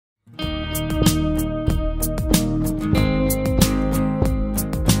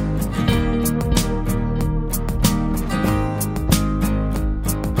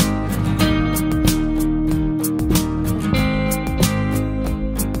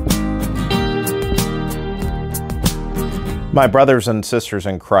My brothers and sisters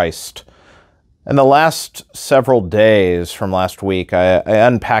in Christ, in the last several days from last week, I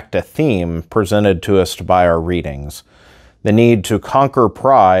unpacked a theme presented to us by our readings: the need to conquer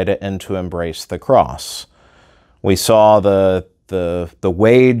pride and to embrace the cross. We saw the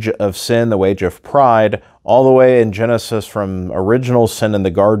wage of sin, the wage of pride, all the way in Genesis from original sin in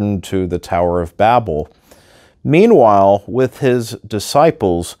the garden to the Tower of Babel. Meanwhile, with his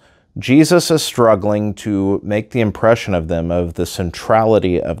disciples, Jesus is struggling to make the impression of them of the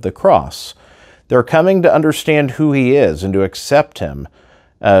centrality of the cross. They're coming to understand who he is and to accept him,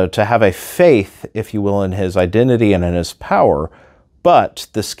 to have a faith, if you will, in his identity and in his power, but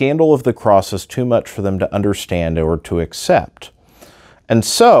the scandal of the cross is too much for them to understand or to accept. And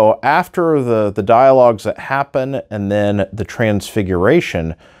so, after the dialogues that happen and then the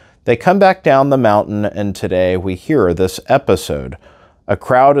transfiguration, they come back down the mountain, and today we hear this episode. A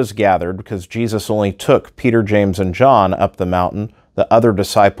crowd is gathered because Jesus only took Peter, James, and John up the mountain. The other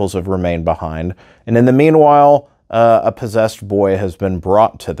disciples have remained behind. And in the meanwhile, a possessed boy has been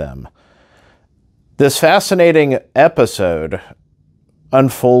brought to them. This fascinating episode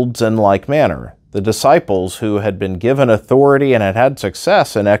unfolds in like manner. The disciples, who had been given authority and had had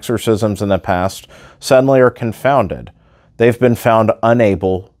success in exorcisms in the past, suddenly are confounded. They've been found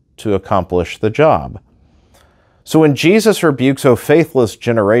unable to accomplish the job. So when Jesus rebukes a faithless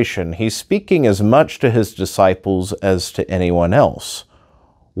generation, he's speaking as much to his disciples as to anyone else.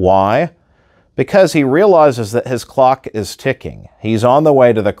 Why? Because he realizes that his clock is ticking. He's on the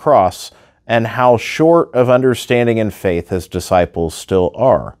way to the cross, and how short of understanding and faith his disciples still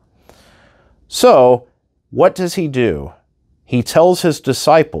are. So, what does he do? He tells his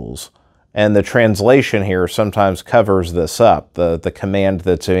disciples, and the translation here sometimes covers this up, the command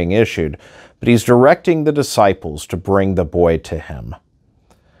that's being issued, but he's directing the disciples to bring the boy to him.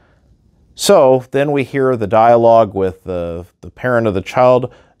 So then we hear the dialogue with the parent of the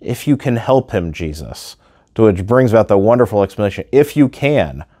child, "If you can help him, Jesus," to which brings about the wonderful explanation, "if you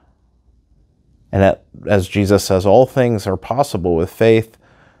can." And as Jesus says, all things are possible with faith,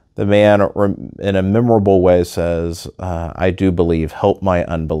 the man in a memorable way says, "I do believe, help my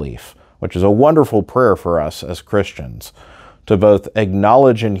unbelief," which is a wonderful prayer for us as Christians, to both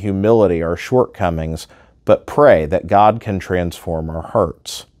acknowledge in humility our shortcomings, but pray that God can transform our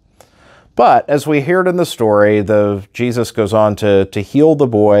hearts. But as we heard in the story, Jesus goes on to heal the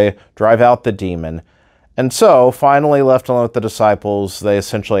boy, drive out the demon, and so finally left alone with the disciples, they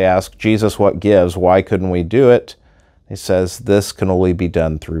essentially ask, "Jesus, what gives? Why couldn't we do it?" He says, "This can only be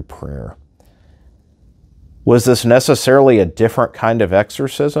done through prayer." Was this necessarily a different kind of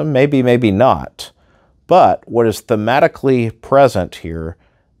exorcism? Maybe, maybe not. But what is thematically present here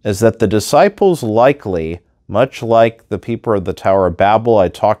is that the disciples likely, much like the people of the Tower of Babel I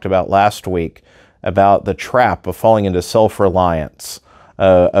talked about last week, about the trap of falling into self-reliance,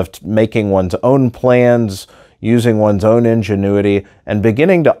 of making one's own plans, using one's own ingenuity, and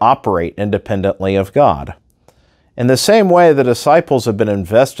beginning to operate independently of God. In the same way, the disciples have been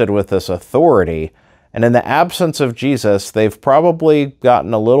invested with this authority, and in the absence of Jesus, they've probably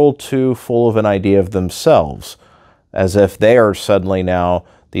gotten a little too full of an idea of themselves, as if they are suddenly now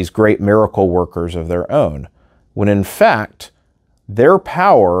these great miracle workers of their own, when in fact, their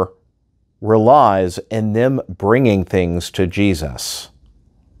power relies in them bringing things to Jesus.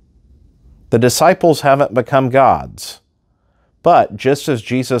 The disciples haven't become gods, but just as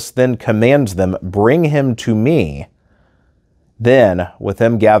Jesus then commands them, "Bring him to me," then, with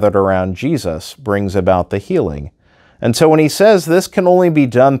them gathered around Jesus, brings about the healing. And so when he says this can only be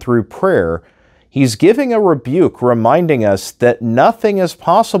done through prayer, he's giving a rebuke, reminding us that nothing is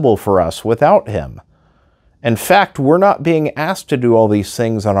possible for us without him. In fact, we're not being asked to do all these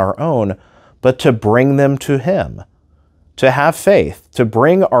things on our own, but to bring them to him, to have faith, to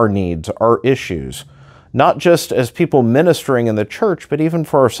bring our needs, our issues, not just as people ministering in the church, but even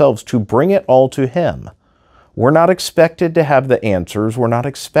for ourselves, to bring it all to him. We're not expected to have the answers. We're not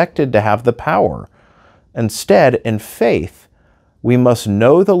expected to have the power. Instead, in faith, we must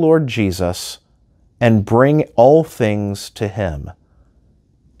know the Lord Jesus and bring all things to him.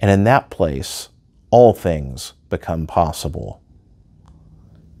 And in that place, all things become possible.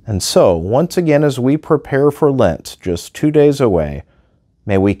 And so, once again, as we prepare for Lent, just 2 days away,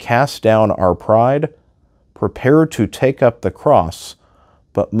 may we cast down our pride, prepare to take up the cross,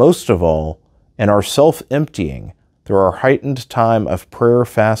 but most of all, in our self-emptying, through our heightened time of prayer,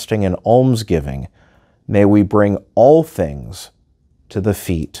 fasting, and almsgiving, may we bring all things to the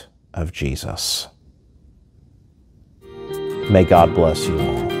feet of Jesus. May God bless you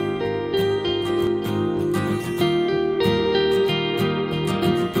all.